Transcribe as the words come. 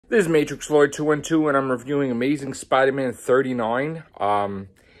This is Matrix Lloyd 212, and I'm reviewing Amazing Spider-Man 39. It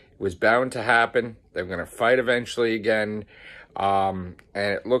was bound to happen. They're going to fight eventually again. And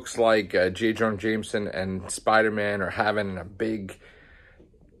it looks like J. Jonah Jameson and Spider-Man are having a big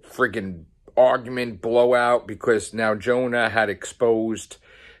freaking argument, blowout, because now Jonah had exposed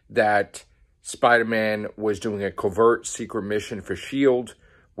that Spider-Man was doing a covert secret mission for S.H.I.E.L.D.,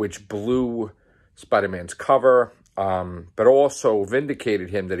 which blew Spider-Man's cover. But also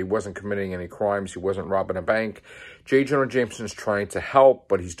vindicated him that he wasn't committing any crimes. He wasn't robbing a bank. J. Jonah Jameson's trying to help,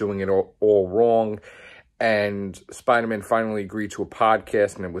 but he's doing it all wrong. And Spider-Man finally agreed to a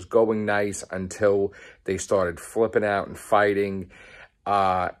podcast, and it was going nice until they started flipping out and fighting.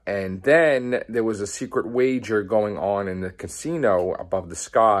 And then there was a secret wager going on in the casino above the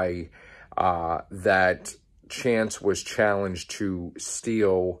sky that Chance was challenged to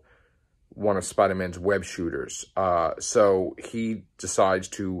steal one of Spider-Man's web shooters. So he decides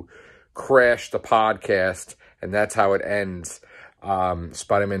to crash the podcast, and that's how it ends.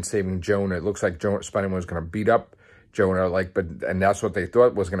 Spider-Man saving Jonah. It looks like Spider-Man was going to beat up Jonah, and that's what they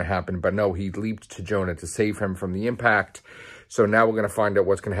thought was going to happen. But no, he leaped to Jonah to save him from the impact. So now we're going to find out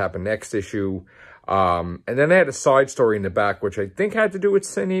what's going to happen next issue. And then they had a side story in the back, which I think had to do with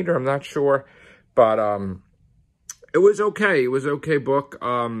Sin Eater. I'm not sure. But it was okay. It was an okay book.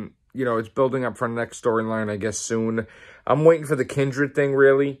 You know, it's building up for the next storyline, I guess, soon. I'm waiting for the Kindred thing,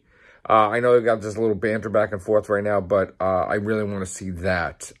 really. I know they've got this little banter back and forth right now, but I really want to see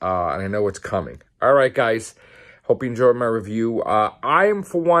that. And I know it's coming. All right, guys. Hope you enjoyed my review.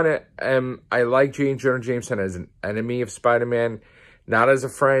 For one, I like J. Jonah Jameson as an enemy of Spider-Man, not as a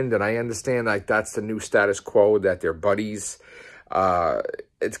friend. And I understand, like, that's the new status quo, that they're buddies.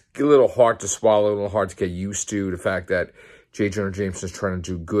 It's a little hard to swallow, a little hard to get used to, the fact that J. Jonah Jameson is trying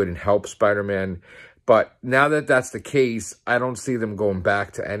to do good and help Spider-Man. But now that that's the case, I don't see them going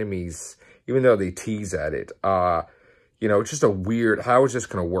back to enemies, even though they tease at it. You know, it's just a weird, how is this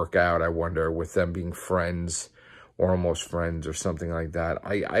going to work out, I wonder, with them being friends or almost friends or something like that.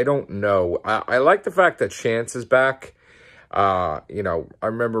 I don't know. I like the fact that Chance is back. You know, I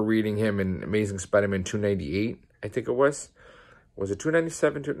remember reading him in Amazing Spider-Man 298, I think it was. Was it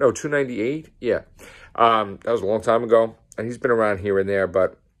 297? No, 298? Yeah. That was a long time ago. And he's been around here and there,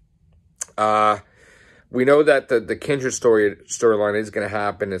 but we know that the Kindred storyline is going to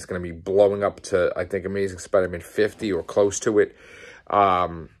happen. It's going to be blowing up to, I think, Amazing Spider-Man 50 or close to it.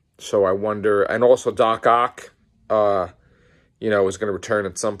 So I wonder, and also Doc Ock, you know, is going to return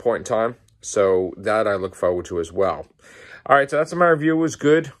at some point in time. So that I look forward to as well. All right, so that's my review. It was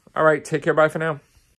good. All right, take care. Bye for now.